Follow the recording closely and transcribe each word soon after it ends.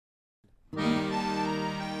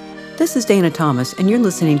This is Dana Thomas, and you're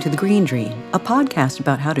listening to The Green Dream, a podcast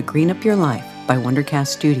about how to green up your life by Wondercast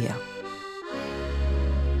Studio.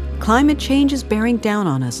 Climate change is bearing down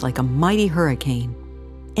on us like a mighty hurricane,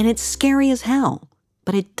 and it's scary as hell,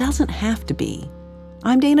 but it doesn't have to be.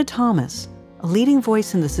 I'm Dana Thomas, a leading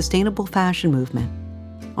voice in the sustainable fashion movement.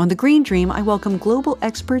 On The Green Dream, I welcome global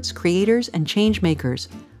experts, creators, and change makers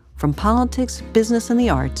from politics, business, and the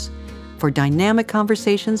arts for dynamic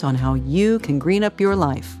conversations on how you can green up your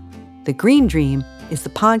life. The Green Dream is the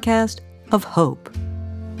podcast of hope.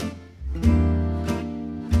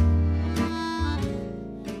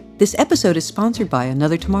 This episode is sponsored by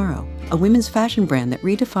Another Tomorrow, a women's fashion brand that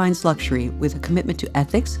redefines luxury with a commitment to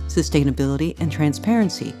ethics, sustainability, and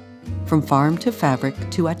transparency, from farm to fabric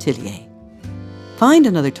to atelier. Find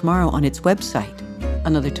Another Tomorrow on its website,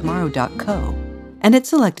 anothertomorrow.co, and at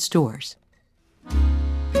select stores.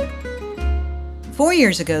 4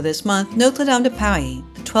 years ago this month, Notre Dame de Paris,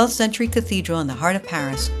 the 12th century cathedral in the heart of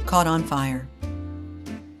Paris, caught on fire.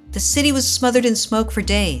 The city was smothered in smoke for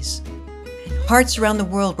days, and hearts around the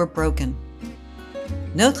world were broken.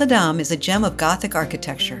 Notre Dame is a gem of Gothic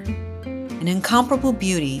architecture, an incomparable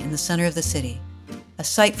beauty in the center of the city, a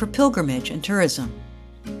site for pilgrimage and tourism.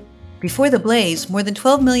 Before the blaze, more than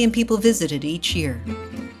 12 million people visited each year.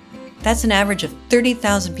 That's an average of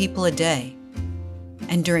 30,000 people a day.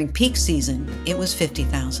 And during peak season, it was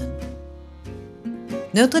 50,000.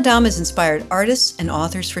 Notre Dame has inspired artists and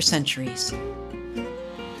authors for centuries.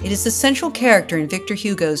 It is the central character in Victor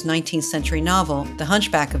Hugo's 19th century novel, The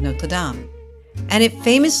Hunchback of Notre Dame, and it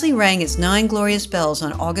famously rang its 9 glorious bells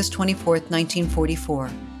on August 24,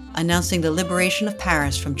 1944, announcing the liberation of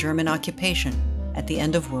Paris from German occupation at the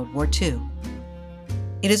end of World War II.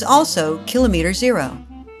 It is also Kilometer Zero.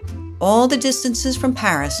 All the distances from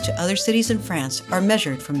Paris to other cities in France are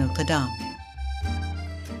measured from Notre Dame.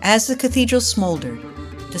 As the cathedral smoldered,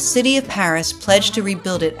 the city of Paris pledged to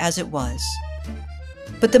rebuild it as it was.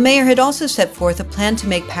 But the mayor had also set forth a plan to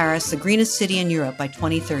make Paris the greenest city in Europe by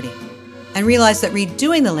 2030, and realized that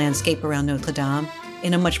redoing the landscape around Notre Dame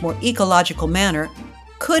in a much more ecological manner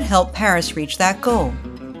could help Paris reach that goal.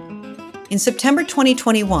 In September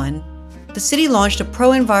 2021, the city launched a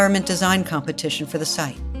pro-environment design competition for the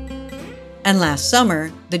site. And last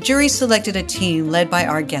summer, the jury selected a team led by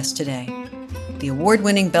our guest today, the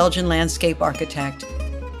award-winning Belgian landscape architect,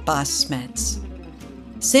 Bas Smets.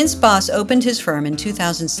 Since Bas opened his firm in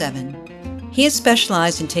 2007, he has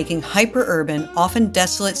specialized in taking hyper-urban, often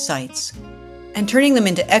desolate sites and turning them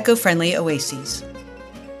into eco-friendly oases.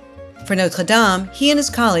 For Notre Dame, he and his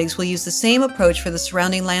colleagues will use the same approach for the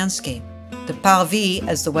surrounding landscape, the Parvis,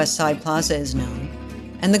 as the West Side Plaza is known,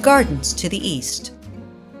 and the gardens to the east.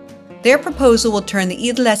 Their proposal will turn the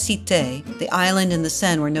Ile de la Cité, the island in the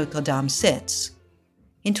Seine where Notre Dame sits,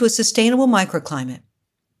 into a sustainable microclimate.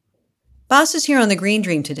 Bas is here on The Green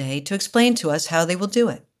Dream today to explain to us how they will do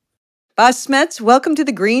it. Bas Smets, welcome to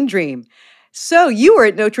The Green Dream. So you were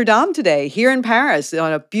at Notre Dame today, here in Paris,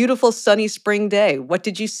 on a beautiful sunny spring day. What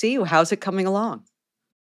did you see? How's it coming along?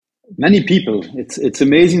 Many people. It's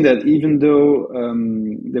amazing that even though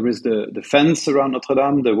there is the fence around Notre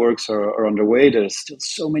Dame, the works are underway, there's still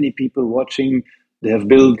so many people watching. They have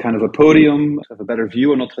built kind of a podium, have a better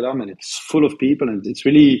view on Notre Dame, and it's full of people. And it's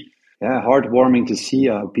really heartwarming to see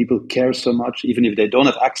how people care so much, even if they don't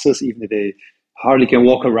have access, even if they hardly can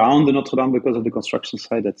walk around the Notre Dame because of the construction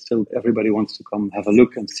site, that still everybody wants to come have a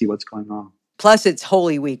look and see what's going on. Plus, it's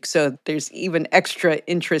Holy Week, so there's even extra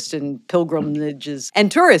interest in pilgrimages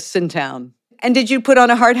and tourists in town. And did you put on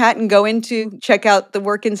a hard hat and go in to check out the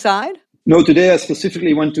work inside? No, today I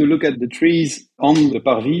specifically went to look at the trees on the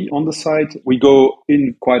Parvis on the site. We go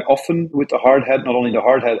in quite often with the hard hat, not only the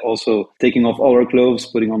hard hat, also taking off all our clothes,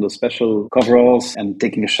 putting on the special coveralls and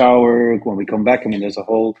taking a shower when we come back. I mean, there's a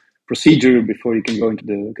whole procedure before you can go into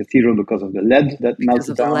the cathedral because of the lead that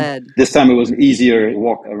melted down. Lead. This time it was an easier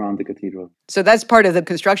walk around the cathedral. So that's part of the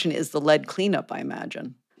construction is the lead cleanup, I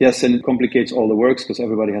imagine. Yes, and it complicates all the works because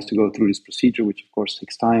everybody has to go through this procedure, which of course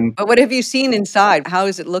takes time. But what have you seen inside? How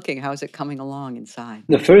is it looking? How is it coming along inside?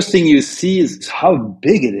 The first thing you see is how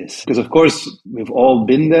big it is. Because of course, we've all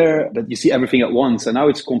been there, but you see everything at once. And now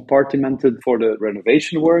it's compartmented for the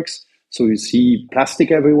renovation works. So you see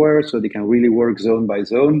plastic everywhere, so they can really work zone by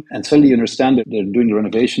zone. And suddenly you understand that they're doing the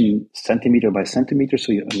renovation centimeter by centimeter,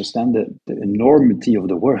 so you understand the enormity of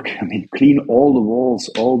the work. I mean, clean all the walls,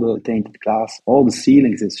 all the tainted glass, all the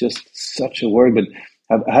ceilings. It's just such a work. But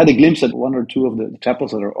I've had a glimpse at one or two of the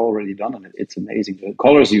chapels that are already done, and it's amazing. The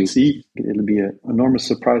colors you see, it'll be an enormous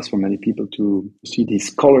surprise for many people to see these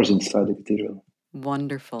colors inside the cathedral.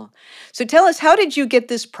 Wonderful. So tell us, how did you get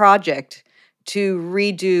this project to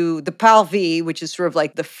redo the Parvis, which is sort of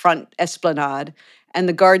like the front esplanade, and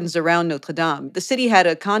the gardens around Notre Dame. The city had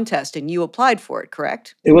a contest and you applied for it,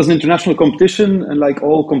 correct? It was an international competition, and like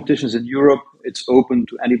all competitions in Europe, it's open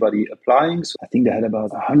to anybody applying. So I think they had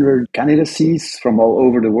about 100 candidacies from all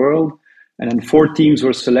over the world. And then 4 teams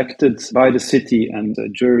were selected by the city and the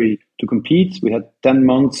jury to compete. We had 10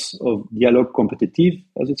 months of dialogue compétitif,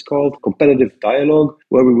 as it's called, competitive dialogue,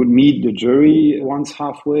 where we would meet the jury once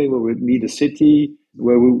halfway, where we would meet the city,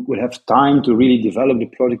 where we would have time to really develop the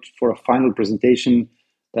project for a final presentation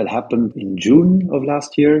that happened in June of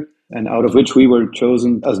last year, and out of which we were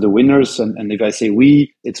chosen as the winners. And if I say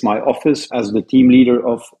we, it's my office as the team leader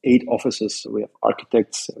of 8 offices. So we have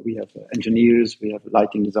architects, we have engineers, we have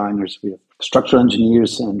lighting designers, we have structural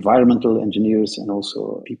engineers, environmental engineers, and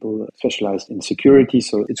also people specialized in security.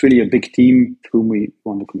 So it's really a big team with whom we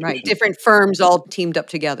won the competition. Right, different firms all teamed up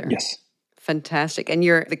together. Yes. Fantastic. And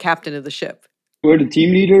you're the captain of the ship. We're the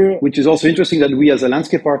team leader, which is also interesting that we as a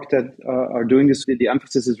landscape architect are doing this. The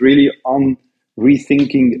emphasis is really on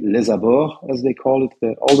rethinking les abords, as they call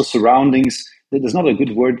it, all the surroundings. There's not a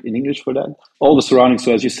good word in English for that. All the surroundings,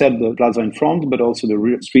 so as you said, the plaza in front, but also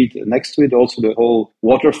the street next to it, also the whole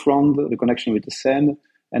waterfront, the connection with the Seine,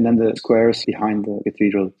 and then the squares behind the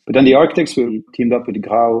cathedral. But then the architects, we teamed up with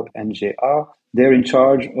Grau and GA. They're in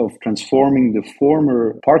charge of transforming the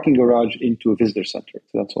former parking garage into a visitor center.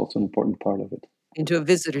 So that's also an important part of it. Into a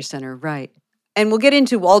visitor center, right. And we'll get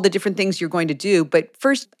into all the different things you're going to do. But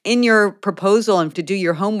first, in your proposal and to do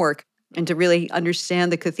your homework and to really understand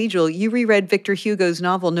the cathedral, you reread Victor Hugo's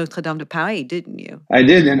novel Notre Dame de Paris, didn't you? I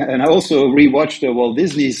did. And I also rewatched Walt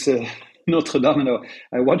Disney's Notre Dame.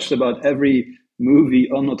 I watched about every movie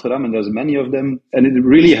on Notre Dame, and there's many of them. And it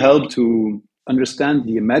really helped to understand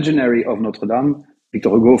the imaginary of Notre Dame. Victor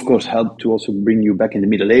Hugo, of course, helped to also bring you back in the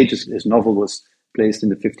Middle Ages. His novel was placed in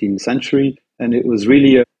the 15th century. And it was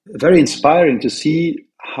really very inspiring to see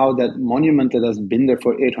how that monument that has been there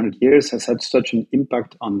for 800 years has had such an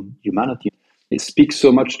impact on humanity. It speaks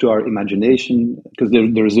so much to our imagination, because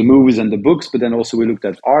there's the movies and the books, but then also we looked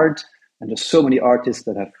at art, and there's so many artists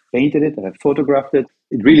that have painted it, that have photographed it.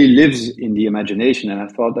 It really lives in the imagination, and I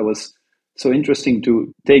thought that was so interesting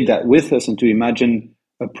to take that with us and to imagine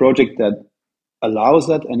a project that allows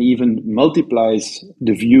that and even multiplies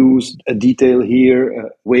the views, a detail here, a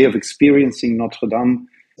way of experiencing Notre Dame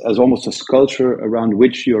as almost a sculpture around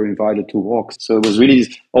which you're invited to walk. So it was really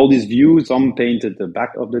all these views. Some painted the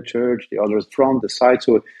back of the church, the others front, the side.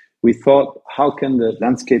 So we thought, how can the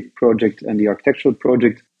landscape project and the architectural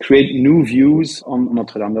project create new views on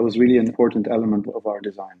Notre Dame? That was really an important element of our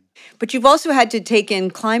design. But you've also had to take in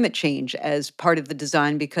climate change as part of the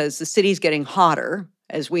design, because the city's getting hotter,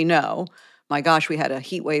 as we know. My gosh, we had a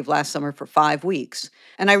heat wave last summer for 5 weeks.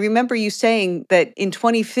 And I remember you saying that in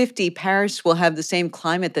 2050, Paris will have the same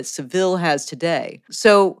climate that Seville has today.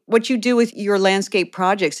 So what you do with your landscape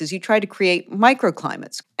projects is you try to create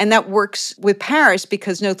microclimates. And that works with Paris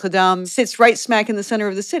because Notre Dame sits right smack in the center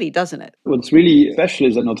of the city, doesn't it? What's really special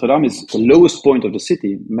is that Notre Dame is the lowest point of the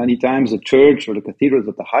city. Many times the church or the cathedral is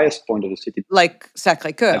at the highest point of the city. Like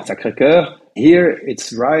Sacré-Cœur. At Sacré-Cœur. Here,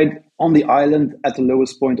 it's right on the island at the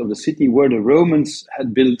lowest point of the city where the Romans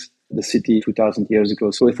had built the city 2,000 years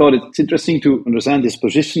ago. So I thought it's interesting to understand this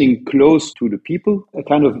positioning close to the people, a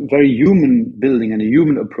kind of very human building and a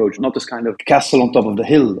human approach, not this kind of castle on top of the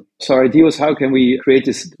hill. So our idea was, how can we create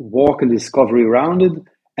this walk and discovery around it,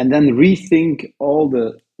 and then rethink all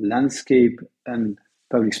the landscape and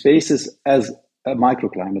public spaces as a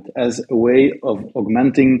microclimate, as a way of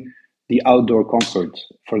augmenting the outdoor comfort.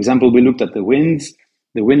 For example, we looked at the winds.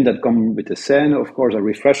 The wind that come with the Seine, of course, are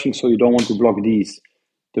refreshing, so you don't want to block these.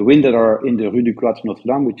 The wind that are in the Rue du Cloître Notre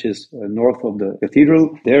Dame, which is north of the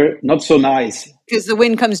cathedral, they're not so nice. Because the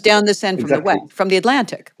wind comes down the Seine from the west, from the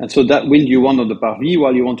Atlantic. And so that wind you want on the Parvis,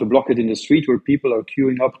 while you want to block it in the street where people are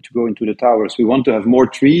queuing up to go into the towers. We want to have more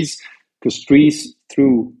trees, because trees,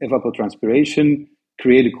 through evapotranspiration,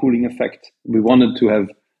 create a cooling effect. We wanted to have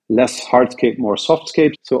less hardscape, more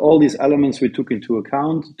softscape. So all these elements we took into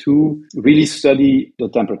account to really study the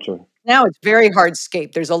temperature. Now it's very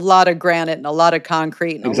hardscape. There's a lot of granite and a lot of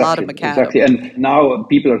concrete and a lot of macadam. Exactly. And now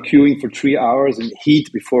people are queuing for 3 hours in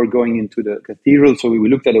heat before going into the cathedral. So we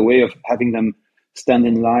looked at a way of having them stand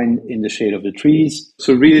in line in the shade of the trees.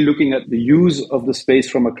 So really looking at the use of the space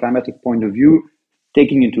from a climatic point of view,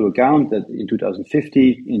 taking into account that in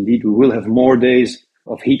 2050, indeed, we will have more days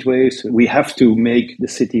of heat waves. We have to make the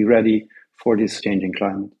city ready for this changing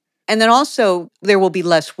climate. And then also there will be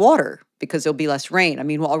less water because there'll be less rain. I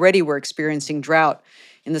mean, already we're experiencing drought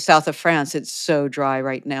in the south of France. It's so dry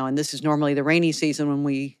right now. And this is normally the rainy season when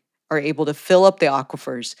we are able to fill up the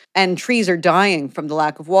aquifers, and trees are dying from the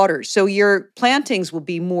lack of water. So your plantings will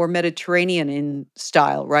be more Mediterranean in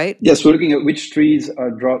style, right? Yes, we're looking at which trees are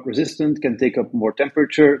drought resistant, can take up more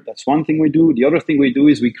temperature. That's one thing we do. The other thing we do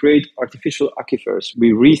is we create artificial aquifers.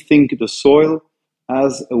 We rethink the soil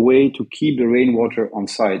as a way to keep the rainwater on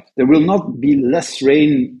site. There will not be less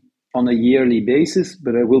rain on a yearly basis,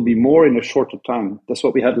 but there will be more in a shorter time. That's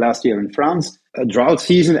what we had last year in France, a drought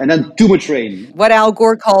season and then too much rain. What Al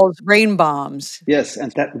Gore calls rain bombs. Yes,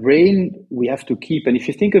 and that rain we have to keep. And if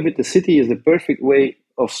you think of it, the city is the perfect way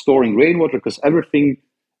of storing rainwater because everything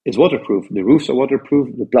is waterproof. The roofs are waterproof,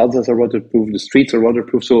 the plazas are waterproof, the streets are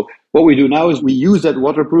waterproof. So what we do now is we use that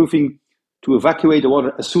waterproofing to evacuate the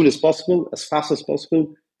water as soon as possible, as fast as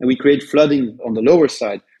possible, and we create flooding on the lower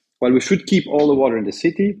side. While we should keep all the water in the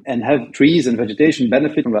city and have trees and vegetation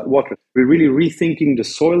benefit from that water, we're really rethinking the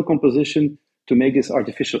soil composition to make these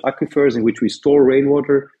artificial aquifers in which we store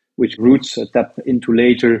rainwater, which roots tap into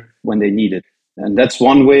later when they need it. And that's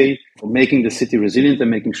one way of making the city resilient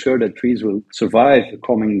and making sure that trees will survive the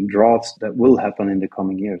coming droughts that will happen in the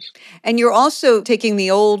coming years. And you're also taking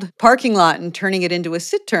the old parking lot and turning it into a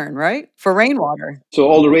sit-turn, right? For rainwater. So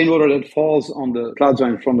all the rainwater that falls on the plaza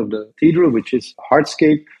in front of the cathedral, which is a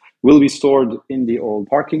hardscape, will be stored in the old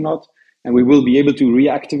parking lot. And we will be able to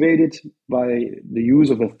reactivate it by the use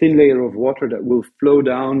of a thin layer of water that will flow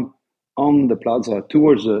down on the plaza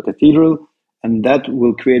towards the cathedral. And that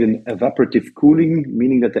will create an evaporative cooling,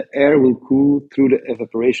 meaning that the air will cool through the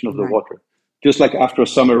evaporation of the water. Just like after a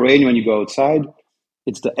summer rain, when you go outside,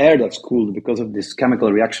 it's the air that's cooled because of this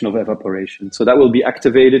chemical reaction of evaporation. So that will be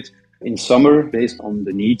activated in summer based on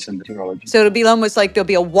the needs and the meteorology. So it'll be almost like there'll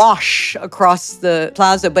be a wash across the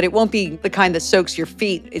plaza, but it won't be the kind that soaks your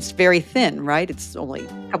feet. It's very thin, right? It's only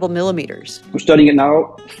a couple millimeters. We're studying it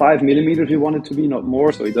now, 5 millimeters we want it to be, not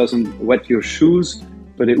more, so it doesn't wet your shoes.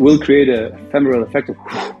 But it will create a ephemeral effect of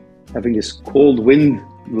having this cold wind.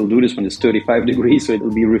 We'll do this when it's 35 degrees, so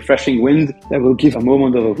it'll be refreshing wind that will give a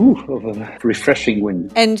moment of a refreshing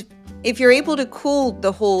wind. And if you're able to cool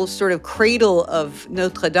the whole sort of cradle of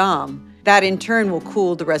Notre Dame, that in turn will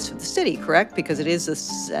cool the rest of the city, correct? Because it is the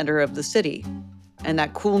center of the city. And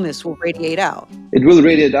that coolness will radiate out. It will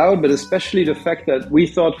radiate out, but especially the fact that we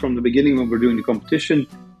thought from the beginning when we're doing the competition,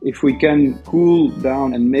 if we can cool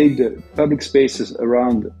down and make the public spaces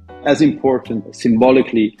around as important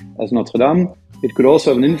symbolically as Notre Dame, it could also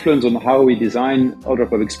have an influence on how we design other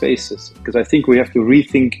public spaces. Because I think we have to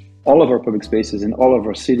rethink all of our public spaces in all of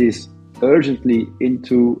our cities urgently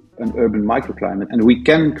into an urban microclimate. And we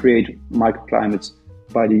can create microclimates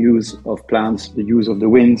by the use of plants, the use of the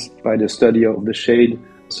winds, by the study of the shade.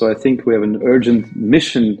 So I think we have an urgent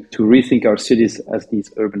mission to rethink our cities as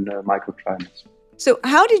these urban microclimates. So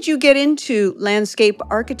how did you get into landscape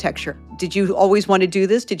architecture? Did you always want to do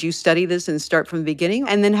this? Did you study this and start from the beginning?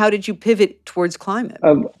 And then how did you pivot towards climate?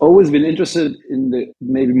 I've always been interested in the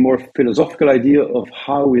maybe more philosophical idea of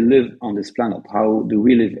how we live on this planet. How do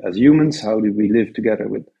we live as humans? How do we live together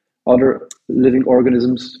with other living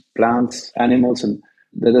organisms, plants, animals? And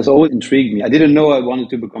that has always intrigued me. I didn't know I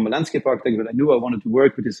wanted to become a landscape architect, but I knew I wanted to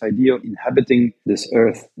work with this idea of inhabiting this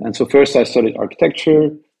earth. And so first I studied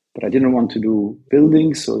architecture, but I didn't want to do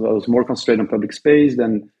buildings, so I was more concentrated on public space.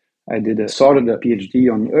 Then I started a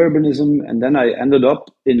PhD on urbanism, and then I ended up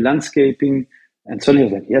in landscaping. And suddenly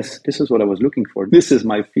I was like, yes, this is what I was looking for. This is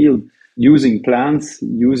my field. Using plants,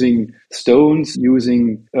 using stones,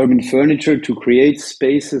 using urban furniture to create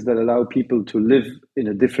spaces that allow people to live in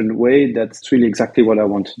a different way. That's really exactly what I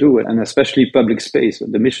want to do, and especially public space.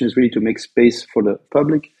 The mission is really to make space for the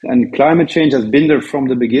public. And climate change has been there from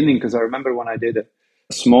the beginning, because I remember when I did a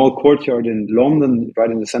small courtyard in London,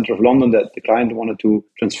 right in the center of London, that the client wanted to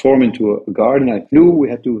transform into a garden. I knew we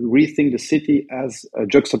had to rethink the city as a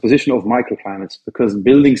juxtaposition of microclimates, because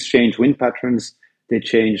buildings change wind patterns, they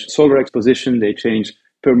change solar exposition, they change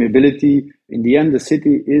permeability. In the end, the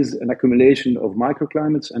city is an accumulation of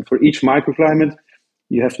microclimates, and for each microclimate,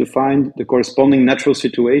 you have to find the corresponding natural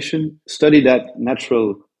situation, study that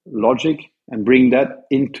natural logic, and bring that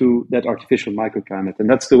into that artificial microclimate. And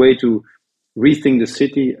that's the way to rethink the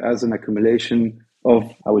city as an accumulation of,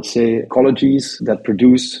 I would say, ecologies that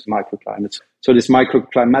produce microclimates. So this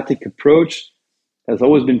microclimatic approach has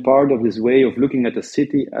always been part of this way of looking at the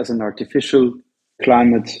city as an artificial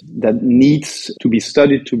climate that needs to be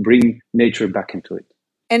studied to bring nature back into it.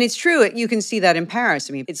 And it's true. You can see that in Paris.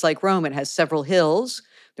 I mean, it's like Rome. It has several hills.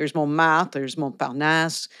 There's Montmartre, there's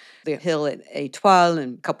Montparnasse, the hill at Étoile,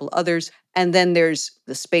 and a couple others. And then there's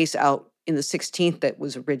the space out in the 16th that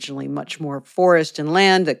was originally much more forest and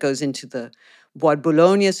land that goes into the Bois de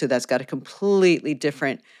Boulogne, so that's got a completely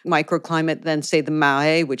different microclimate than, say, the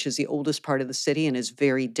Marais, which is the oldest part of the city and is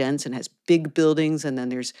very dense and has big buildings. And then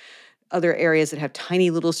there's other areas that have tiny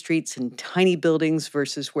little streets and tiny buildings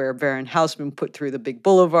versus where Baron Haussmann put through the big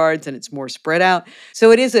boulevards and it's more spread out.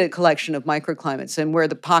 So it is a collection of microclimates, and where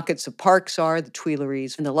the pockets of parks are, the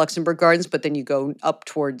Tuileries and the Luxembourg Gardens, but then you go up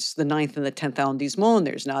towards the 9th and the 10th arrondissement, and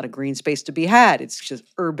there's not a green space to be had. It's just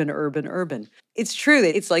urban, urban, urban. It's true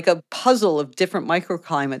that it's like a puzzle of different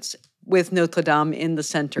microclimates with Notre Dame in the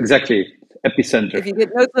center. Exactly. Epicenter. If you get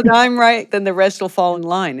Notre Dame right, then the rest will fall in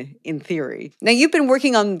line, in theory. Now, you've been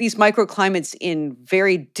working on these microclimates in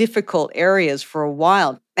very difficult areas for a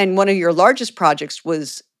while. And one of your largest projects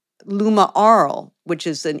was Luma Arles, which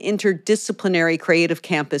is an interdisciplinary creative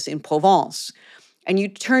campus in Provence. And you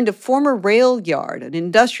turned a former rail yard, an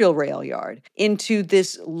industrial rail yard, into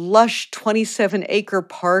this lush 27-acre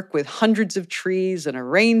park with hundreds of trees and a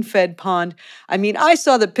rain-fed pond. I mean, I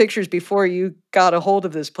saw the pictures before you got a hold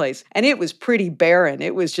of this place, and it was pretty barren.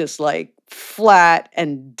 It was just like flat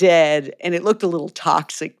and dead, and it looked a little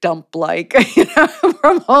toxic dump-like,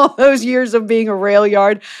 from all those years of being a rail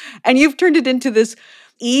yard. And you've turned it into this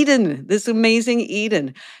Eden, this amazing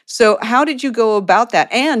Eden. So how did you go about that?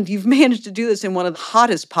 And you've managed to do this in one of the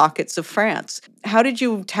hottest pockets of France. How did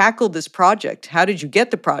you tackle this project? How did you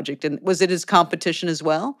get the project? And was it his competition as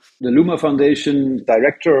well? The Luma Foundation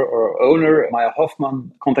director or owner, Maya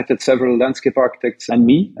Hoffman, contacted several landscape architects and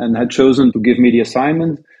me and had chosen to give me the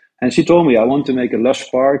assignment. And she told me, I want to make a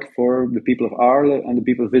lush park for the people of Arles and the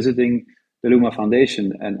people visiting the Luma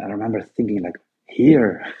Foundation. And I remember thinking like,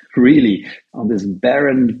 here, really, on this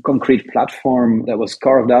barren concrete platform that was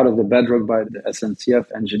carved out of the bedrock by the SNCF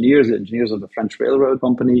engineers, the engineers of the French Railroad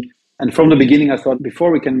Company. And from the beginning, I thought,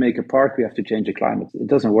 before we can make a park, we have to change the climate. It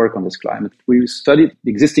doesn't work on this climate. We studied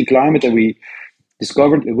the existing climate and we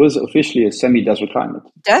discovered it was officially a semi-desert climate.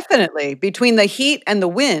 Definitely. Between the heat and the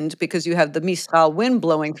wind, because you have the Mistral wind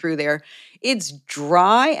blowing through there, it's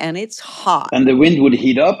dry and it's hot. And the wind would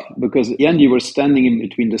heat up because at the end you were standing in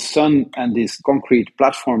between the sun and this concrete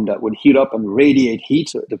platform that would heat up and radiate heat.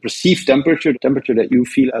 So the perceived temperature, the temperature that you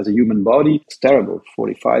feel as a human body, is terrible,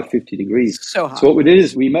 45, 50 degrees. So hot. So what we did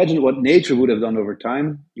is we imagined what nature would have done over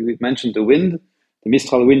time. You mentioned the wind. The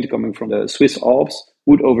Mistral wind coming from the Swiss Alps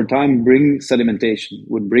would over time bring sedimentation,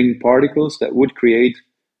 would bring particles that would create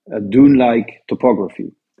a dune-like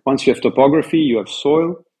topography. Once you have topography, you have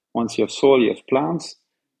soil. Once you have soil, you have plants.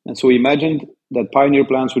 And so we imagined that pioneer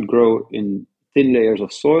plants would grow in thin layers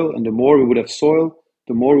of soil. And the more we would have soil,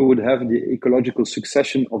 the more we would have the ecological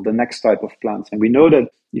succession of the next type of plants. And we know that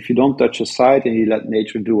if you don't touch a site and you let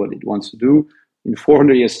nature do what it wants to do, in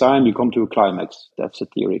 400 years' time, you come to a climax. That's a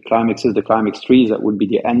theory. Climax is the climax trees. That would be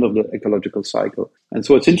the end of the ecological cycle. And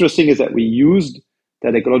so what's interesting is that we used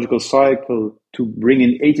that ecological cycle to bring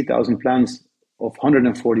in 80,000 plants of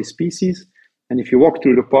 140 species. And if you walk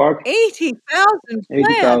through the park, 80,000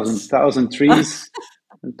 plants. 1,000 trees,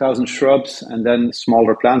 1,000 shrubs, and then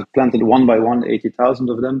smaller plants planted one by one, 80,000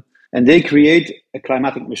 of them. And they create a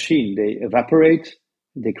climatic machine. They evaporate,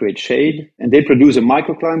 they create shade, and they produce a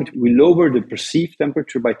microclimate. We lower the perceived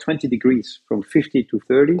temperature by 20 degrees from 50 to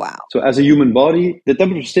 30. Wow. So as a human body, the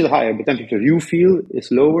temperature is still higher. The temperature you feel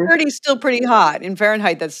is lower. 30 is still pretty hot. In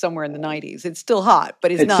Fahrenheit, that's somewhere in the 90s. It's still hot,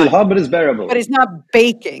 but it's not. It's still hot, but it's bearable. But it's not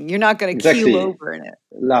baking. You're not going to keel over in it.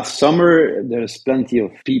 Last summer, there's plenty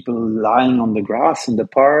of people lying on the grass in the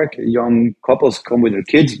park. Young couples come with their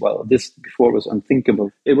kids. Well, this before was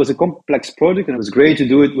unthinkable. It was a complex project, and it was great to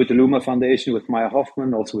do it with the Luma Foundation, with Maya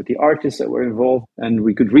Hoffman, also with the artists that were involved. And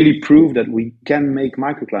we could really prove that we can make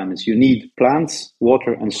microclimates. You need plants,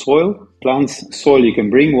 water, and soil. Plants, soil you can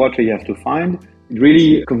bring, water you have to find. It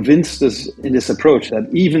really convinced us in this approach that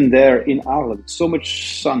even there in Arles, so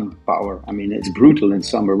much sun power. I mean, it's brutal in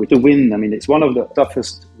summer with the wind. I mean, it's one of the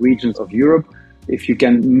toughest regions of Europe. If you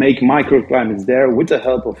can make microclimates there with the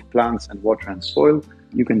help of plants and water and soil,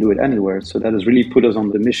 you can do it anywhere. So that has really put us on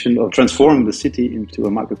the mission of transforming the city into a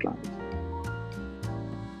microclimate.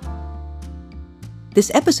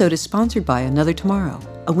 This episode is sponsored by Another Tomorrow,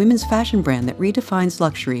 a women's fashion brand that redefines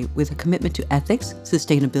luxury with a commitment to ethics,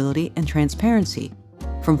 sustainability, and transparency,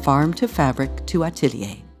 from farm to fabric to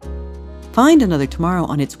atelier. Find Another Tomorrow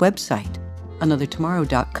on its website,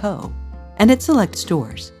 anothertomorrow.co, and at select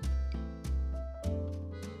stores.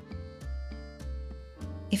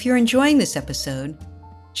 If you're enjoying this episode,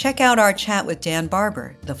 check out our chat with Dan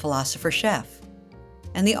Barber, the philosopher chef,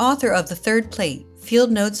 and the author of The Third Plate, Field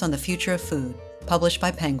Notes on the Future of Food, published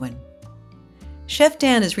by Penguin. Chef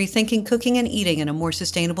Dan is rethinking cooking and eating in a more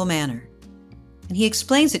sustainable manner, and he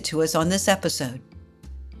explains it to us on this episode.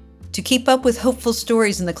 To keep up with hopeful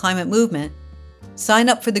stories in the climate movement, Sign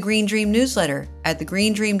up for the Green Dream newsletter at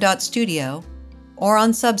thegreendream.studio or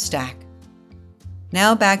on Substack.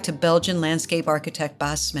 Now back to Belgian landscape architect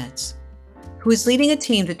Bas Smets, who is leading a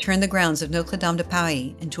team to turn the grounds of Notre Dame de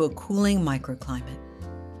Paris into a cooling microclimate.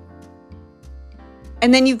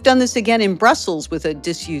 And then you've done this again in Brussels with a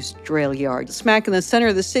disused rail yard, smack in the center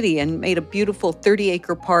of the city, and made a beautiful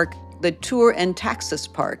 30-acre park, the Tour and Taxis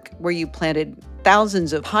Park, where you planted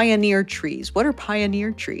thousands of pioneer trees. What are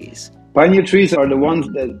pioneer trees? Pioneer trees are the ones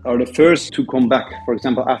that are the first to come back. For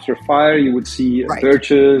example, after fire, you would see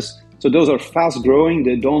birches. So those are fast growing.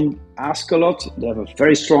 They don't ask a lot. They have a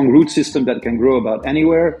very strong root system that can grow about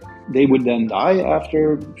anywhere. They would then die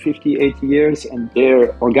after 50, 80 years, and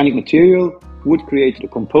their organic material would create the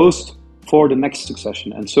compost for the next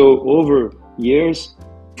succession. And so over years,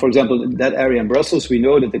 for example, in that area in Brussels, we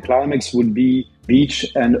know that the climax would be beech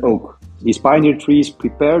and oak. These pioneer trees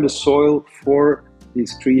prepare the soil for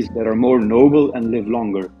these trees that are more noble and live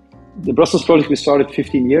longer. The Brussels project we started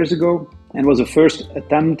 15 years ago and was a first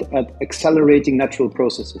attempt at accelerating natural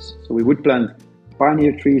processes. So we would plant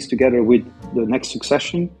pioneer trees together with the next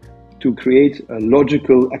succession to create a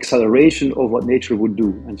logical acceleration of what nature would do.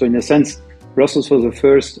 And so in a sense, Brussels was the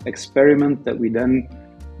first experiment that we then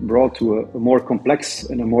brought to a more complex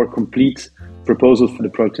and a more complete proposal for the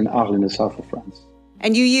project in Arles in the south of France.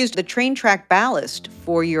 And you used the train track ballast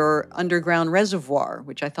for your underground reservoir,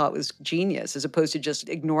 which I thought was genius, as opposed to just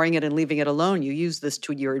ignoring it and leaving it alone. You used this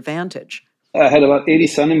to your advantage. I had about 80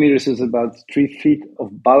 centimeters, is about 3 feet of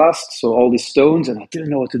ballast, so all these stones, and I didn't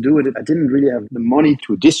know what to do with it. I didn't really have the money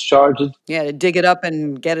to discharge it. Yeah, to dig it up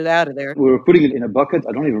and get it out of there. We were putting it in a bucket,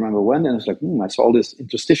 I don't even remember when, and it's like, I saw this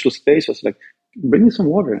interstitial space. I was like, bring me some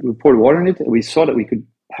water. We poured water in it, and we saw that we could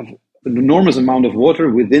have an enormous amount of water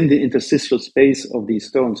within the interstitial space of these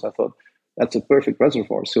stones. I thought, that's a perfect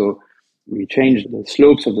reservoir. So we changed the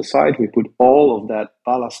slopes of the site. We put all of that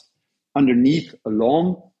ballast underneath a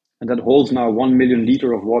lawn, and that holds now 1 million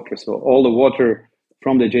liter of water. So all the water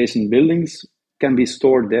from the adjacent buildings can be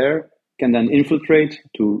stored there, can then infiltrate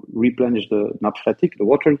to replenish the nappe phréatique, the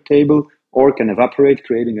water table, or can evaporate,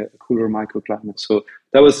 creating a cooler microclimate. So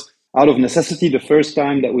that was out of necessity the first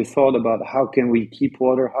time that we thought about how can we keep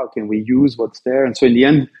water, how can we use what's there. And so in the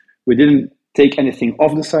end, we didn't take anything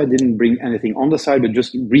off the site, didn't bring anything on the site, but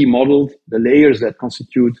just remodeled the layers that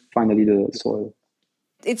constitute finally the soil.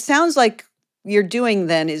 It sounds like you're doing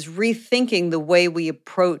then is rethinking the way we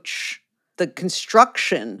approach the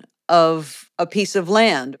construction of a piece of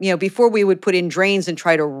land. Before we would put in drains and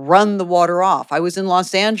try to run the water off. I was in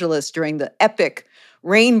Los Angeles during the epic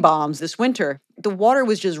rain bombs this winter. The water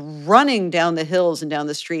was just running down the hills and down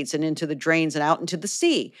the streets and into the drains and out into the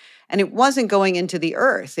sea. And it wasn't going into the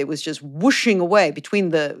earth. It was just whooshing away between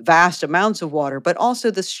the vast amounts of water, but also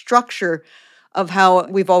the structure of how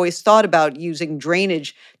we've always thought about using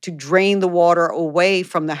drainage to drain the water away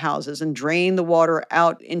from the houses and drain the water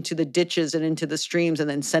out into the ditches and into the streams and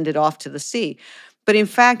then send it off to the sea. But in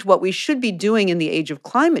fact, what we should be doing in the age of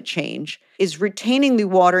climate change is retaining the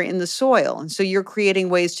water in the soil. And so you're creating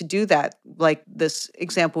ways to do that, like this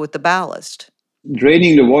example with the ballast.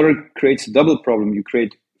 Draining the water creates a double problem. You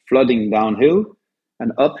create flooding downhill,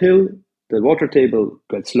 and uphill, the water table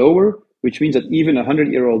gets lower, which means that even a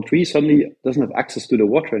 100-year-old tree suddenly doesn't have access to the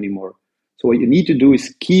water anymore. So what you need to do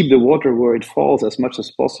is keep the water where it falls as much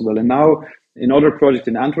as possible. And now, in other projects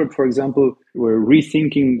in Antwerp, for example, we're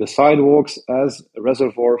rethinking the sidewalks as a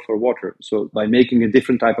reservoir for water. So by making a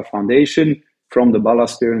different type of foundation from the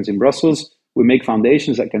ballast stones in Brussels, we make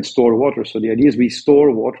foundations that can store water. So the idea is we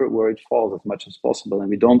store water where it falls as much as possible, and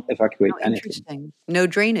we don't evacuate anything. Interesting. No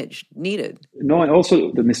drainage needed. No, and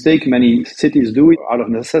also the mistake many cities do out of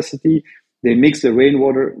necessity, they mix the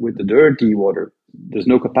rainwater with the dirty water. There's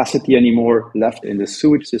no capacity anymore left in the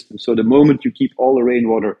sewage system. So the moment you keep all the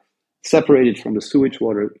rainwater separated from the sewage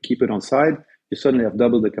water, keep it on site, you suddenly have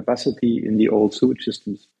double the capacity in the old sewage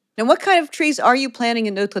systems. Now, what kind of trees are you planting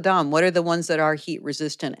in Notre Dame? What are the ones that are heat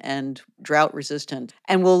resistant and drought resistant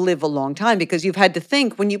and will live a long time? Because you've had to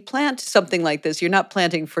think, when you plant something like this, you're not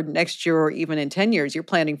planting for next year or even in 10 years. You're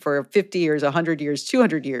planting for 50 years, 100 years,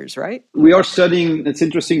 200 years, right? We are studying, it's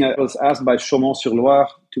interesting, I was asked by Chaumont-sur-Loire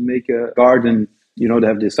to make a garden. They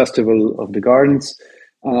have this festival of the gardens.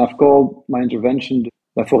 And I've called my intervention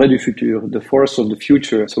La Forêt du Futur, the forest of the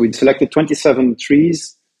future. So we selected 27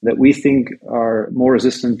 trees that we think are more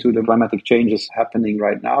resistant to the climatic changes happening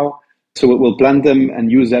right now. So we'll plant them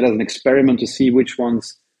and use that as an experiment to see which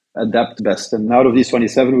ones adapt best. And out of these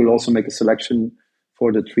 27, we'll also make a selection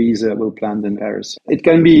for the trees that we'll plant in Paris. It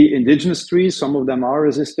can be indigenous trees. Some of them are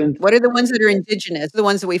resistant. What are the ones that are indigenous, the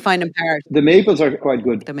ones that we find in Paris? The maples are quite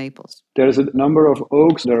good. The maples. There's a number of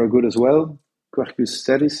oaks that are good as well. Quercus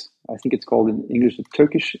serris, I think it's called in English the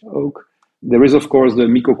Turkish oak. There is, of course, the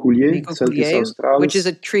Micocoulier, Celtis Micocoulier, which is australis.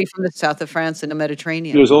 a tree from the south of France in the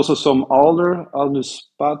Mediterranean. There's also some alder, Alnus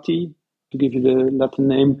pati, to give you the Latin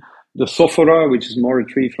name. The sophora, which is more a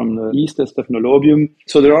tree from the east, the Stephanolobium.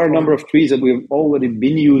 So there are a number of trees that we have already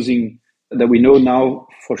been using that we know now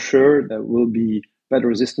for sure that will be better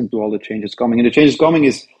resistant to all the changes coming. And the changes coming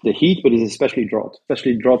is the heat, but it's especially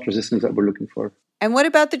drought resistance that we're looking for. And what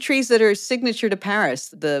about the trees that are signature to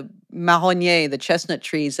Paris? The marronnier, the chestnut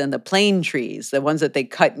trees, and the plane trees, the ones that they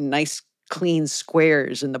cut in nice clean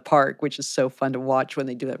squares in the park, which is so fun to watch when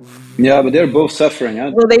they do that. Yeah, but they're both suffering.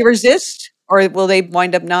 Huh? Will they resist? Or will they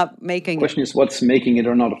wind up not making it? The question is what's making it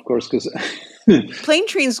or not, of course, because plane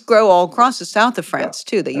trees grow all across the south of France,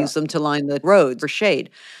 too. They use them to line the roads for shade.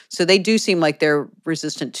 So they do seem like they're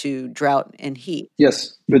resistant to drought and heat.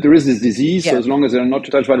 Yes, but there is this disease. So as long as they're not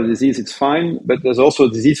touched by the disease, it's fine. But there's also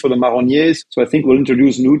a disease for the marronniers. So I think we'll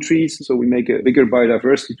introduce new trees. So we make a bigger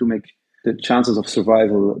biodiversity to make the chances of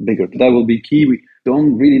survival bigger. But that will be key. We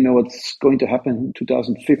don't really know what's going to happen in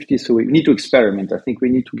 2050. So we need to experiment. I think we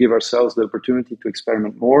need to give ourselves the opportunity to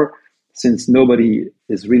experiment more, since nobody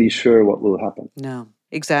is really sure what will happen. No,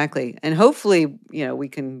 exactly. And hopefully, we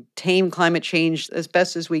can tame climate change as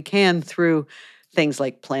best as we can through things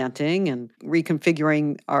like planting and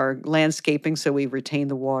reconfiguring our landscaping so we retain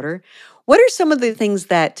the water. What are some of the things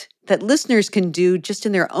that listeners can do just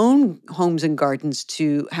in their own homes and gardens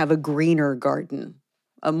to have a greener garden,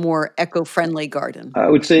 a more eco-friendly garden? I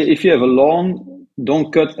would say if you have a lawn,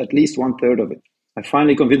 don't cut at least 1/3 of it. I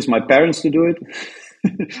finally convinced my parents to do it.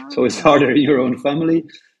 So it's harder in your own family.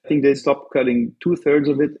 I think they stopped cutting 2/3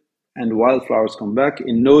 of it, and wildflowers come back.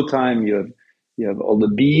 In no time, you have all the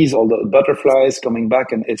bees, all the butterflies coming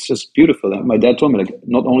back, and it's just beautiful. And my dad told me, like,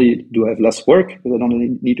 not only do I have less work because I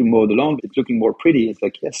don't need to mow the lawn, it's looking more pretty. It's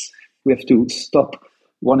like, yes, we have to stop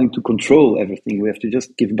wanting to control everything. We have to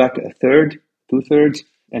just give back 1/3, 2/3,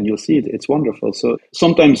 and you'll see it. It's wonderful. So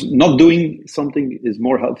sometimes not doing something is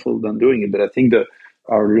more helpful than doing it. But I think that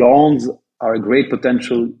our lawns are a great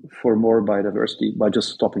potential for more biodiversity by just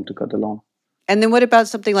stopping to cut the lawn. And then what about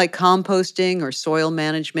something like composting or soil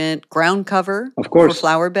management, ground cover of course, for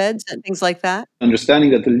flower beds and things like that? Understanding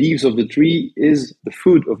that the leaves of the tree is the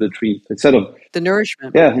food of the tree. Instead of the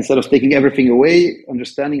nourishment. Yeah, instead of taking everything away,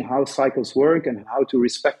 understanding how cycles work and how to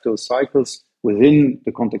respect those cycles within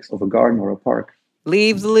the context of a garden or a park.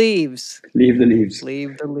 Leave the leaves. Leave the leaves.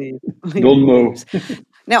 Leave the leaves. Don't mow.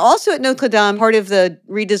 Now, also at Notre Dame, part of the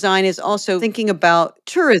redesign is also thinking about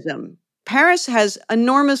tourism. Paris has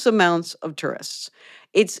enormous amounts of tourists.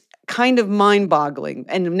 It's kind of mind-boggling.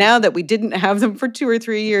 And now that we didn't have them for 2 or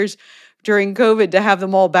 3 years during COVID, to have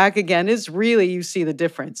them all back again is really, you see the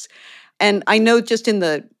difference. And I know just in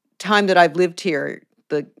the time that I've lived here,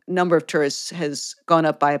 the number of tourists has gone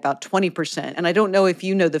up by about 20%. And I don't know if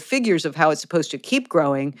you know the figures of how it's supposed to keep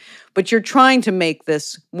growing, but you're trying to make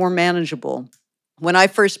this more manageable. When I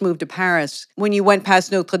first moved to Paris, when you went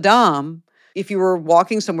past Notre Dame, if you were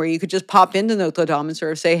walking somewhere, you could just pop into Notre Dame and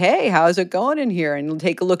sort of say, hey, how's it going in here? And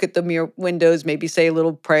take a look at the windows, maybe say a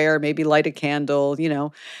little prayer, maybe light a candle,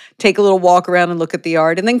 take a little walk around and look at the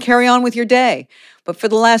art, and then carry on with your day. But for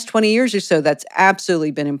the last 20 years or so, that's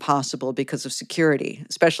absolutely been impossible because of security,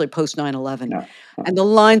 especially post 9/11. No. And the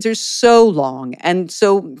lines are so long. And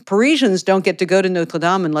so Parisians don't get to go to Notre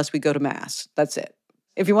Dame unless we go to Mass. That's it.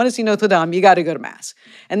 If you want to see Notre Dame, you got to go to Mass.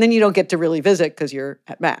 And then you don't get to really visit because you're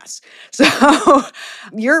at Mass. So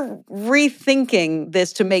you're rethinking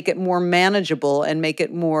this to make it more manageable and make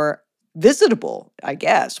it more visitable, I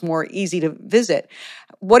guess, more easy to visit.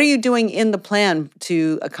 What are you doing in the plan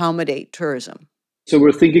to accommodate tourism? So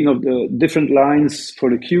we're thinking of the different lines for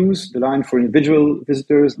the queues, the line for individual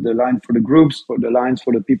visitors, the line for the groups, for the lines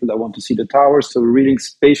for the people that want to see the towers. So we're really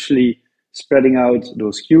spatially spreading out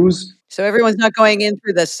those queues. So everyone's not going in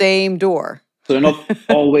through the same door. So they're not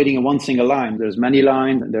all waiting in one single line. There's many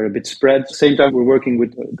lines, and they're a bit spread. At the same time, we're working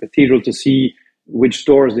with the cathedral to see which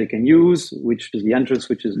doors they can use, which is the entrance,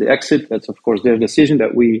 which is the exit. That's, of course, their decision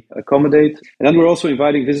that we accommodate. And then we're also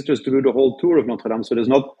inviting visitors to do the whole tour of Notre Dame. So there's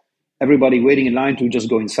not everybody waiting in line to just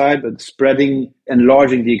go inside, but spreading,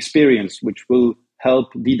 enlarging the experience, which will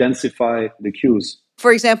help de-densify the queues.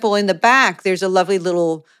 For example, in the back, there's a lovely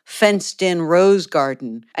little fenced-in rose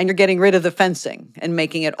garden, and you're getting rid of the fencing and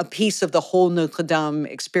making it a piece of the whole Notre Dame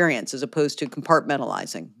experience as opposed to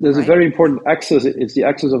compartmentalizing. There's right? a very important axis. It's the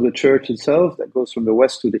axis of the church itself that goes from the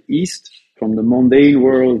west to the east, from the mundane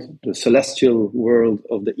world, the celestial world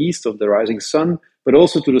of the east of the rising sun, but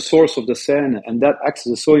also to the source of the Seine. And that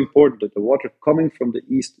axis is so important, that the water coming from the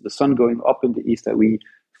east, the sun going up in the east, that we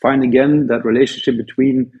find again that relationship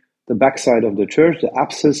between the backside of the church, the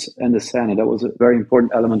apsis and the Seine. That was a very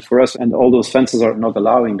important element for us. And all those fences are not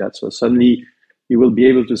allowing that. So suddenly you will be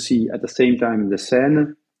able to see at the same time the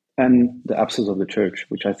Seine and the apsis of the church,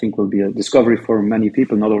 which I think will be a discovery for many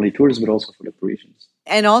people, not only tourists, but also for the Parisians.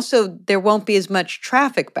 And also, there won't be as much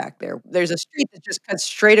traffic back there. There's a street that just cuts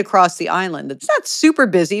straight across the island. It's not super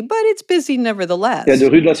busy, but it's busy nevertheless. Yeah,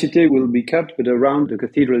 the Rue de la Cité will be kept, but around the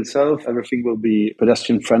cathedral itself, everything will be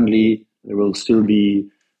pedestrian-friendly. There will still be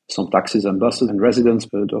some taxis and buses and residents,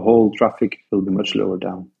 but the whole traffic will be much lower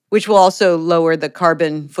down. Which will also lower the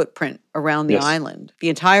carbon footprint around the Yes. island, the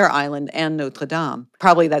entire island and Notre Dame.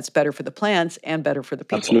 Probably that's better for the plants and better for the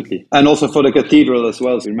people. Absolutely. And also for the cathedral as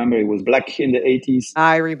well. So remember, it was black in the 80s.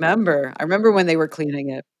 I remember when they were cleaning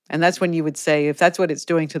it. And that's when you would say, if that's what it's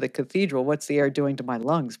doing to the cathedral, what's the air doing to my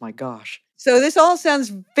lungs? My gosh. So this all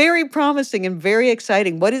sounds very promising and very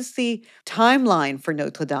exciting. What is the timeline for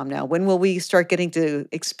Notre Dame now? When will we start getting to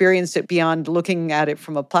experience it beyond looking at it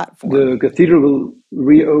from a platform? The cathedral will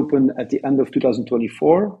reopen at the end of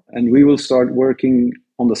 2024, and we will start working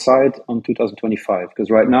on the site on 2025, because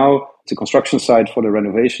right now it's a construction site for the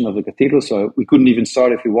renovation of the cathedral, so we couldn't even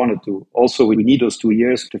start if we wanted to. Also, we need those 2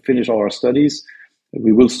 years to finish all our studies.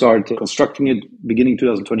 We will start constructing it beginning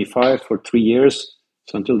 2025 for 3 years,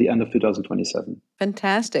 so until the end of 2027.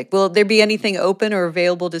 Fantastic. Will there be anything open or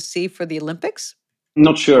available to see for the Olympics?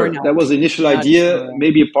 Not sure. Not? That was the initial Not idea, sure.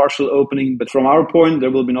 maybe a partial opening, but from our point, there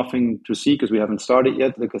will be nothing to see because we haven't started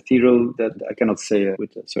yet. The cathedral, that I cannot say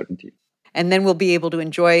with certainty. And then we'll be able to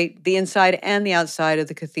enjoy the inside and the outside of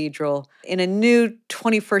the cathedral in a new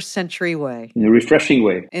 21st century way. In a refreshing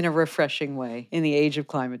way. In a refreshing way in the age of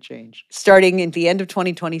climate change. Starting at the end of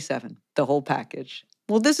 2027, the whole package.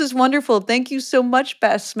 Well, this is wonderful. Thank you so much,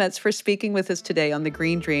 Bas Smets, for speaking with us today on The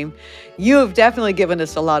Green Dream. You have definitely given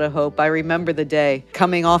us a lot of hope. I remember the day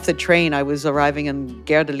coming off the train. I was arriving in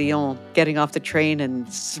Gare de Lyon, getting off the train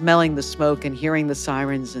and smelling the smoke and hearing the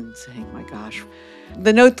sirens and saying, my gosh.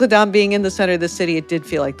 The Notre Dame being in the center of the city, it did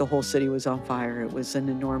feel like the whole city was on fire. It was an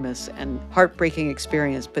enormous and heartbreaking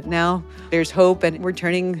experience. But now there's hope, and we're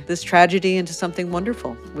turning this tragedy into something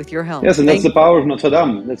wonderful with your help. Yes, and that's the power of Notre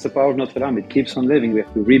Dame. That's the power of Notre Dame. It keeps on living. We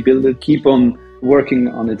have to rebuild it, keep on working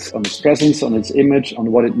on its presence, on its image,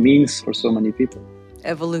 on what it means for so many people.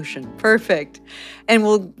 Evolution. Perfect. And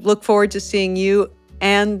we'll look forward to seeing you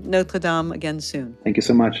and Notre Dame again soon. Thank you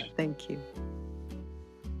so much. Thank you.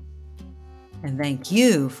 And thank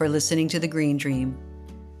you for listening to The Green Dream.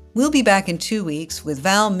 We'll be back in 2 weeks with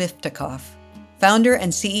Val Miftakhov, founder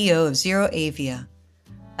and CEO of Zero Avia,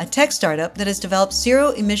 a tech startup that has developed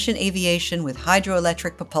zero-emission aviation with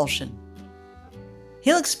hydroelectric propulsion.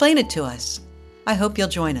 He'll explain it to us. I hope you'll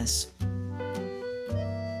join us.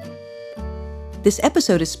 This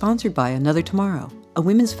episode is sponsored by Another Tomorrow, a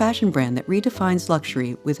women's fashion brand that redefines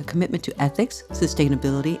luxury with a commitment to ethics,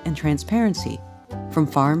 sustainability, and transparency. From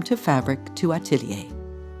farm to fabric to atelier.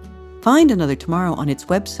 Find Another Tomorrow on its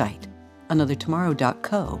website,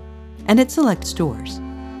 anothertomorrow.co, and at select stores.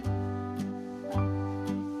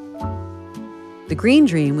 The Green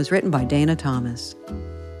Dream was written by Dana Thomas.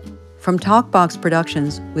 From Talkbox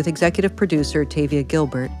Productions with executive producer Tavia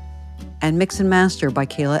Gilbert and mix and master by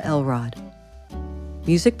Kayla Elrod.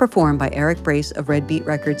 Music performed by Eric Brace of Red Beat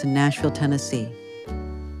Records in Nashville, Tennessee.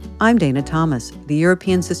 I'm Dana Thomas, the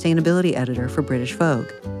European Sustainability Editor for British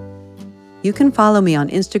Vogue. You can follow me on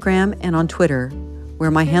Instagram and on Twitter,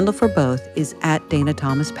 where my handle for both is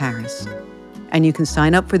 @DanaThomasParis. And you can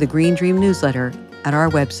sign up for the Green Dream newsletter at our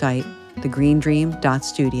website,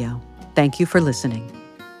 thegreendream.studio. Thank you for listening.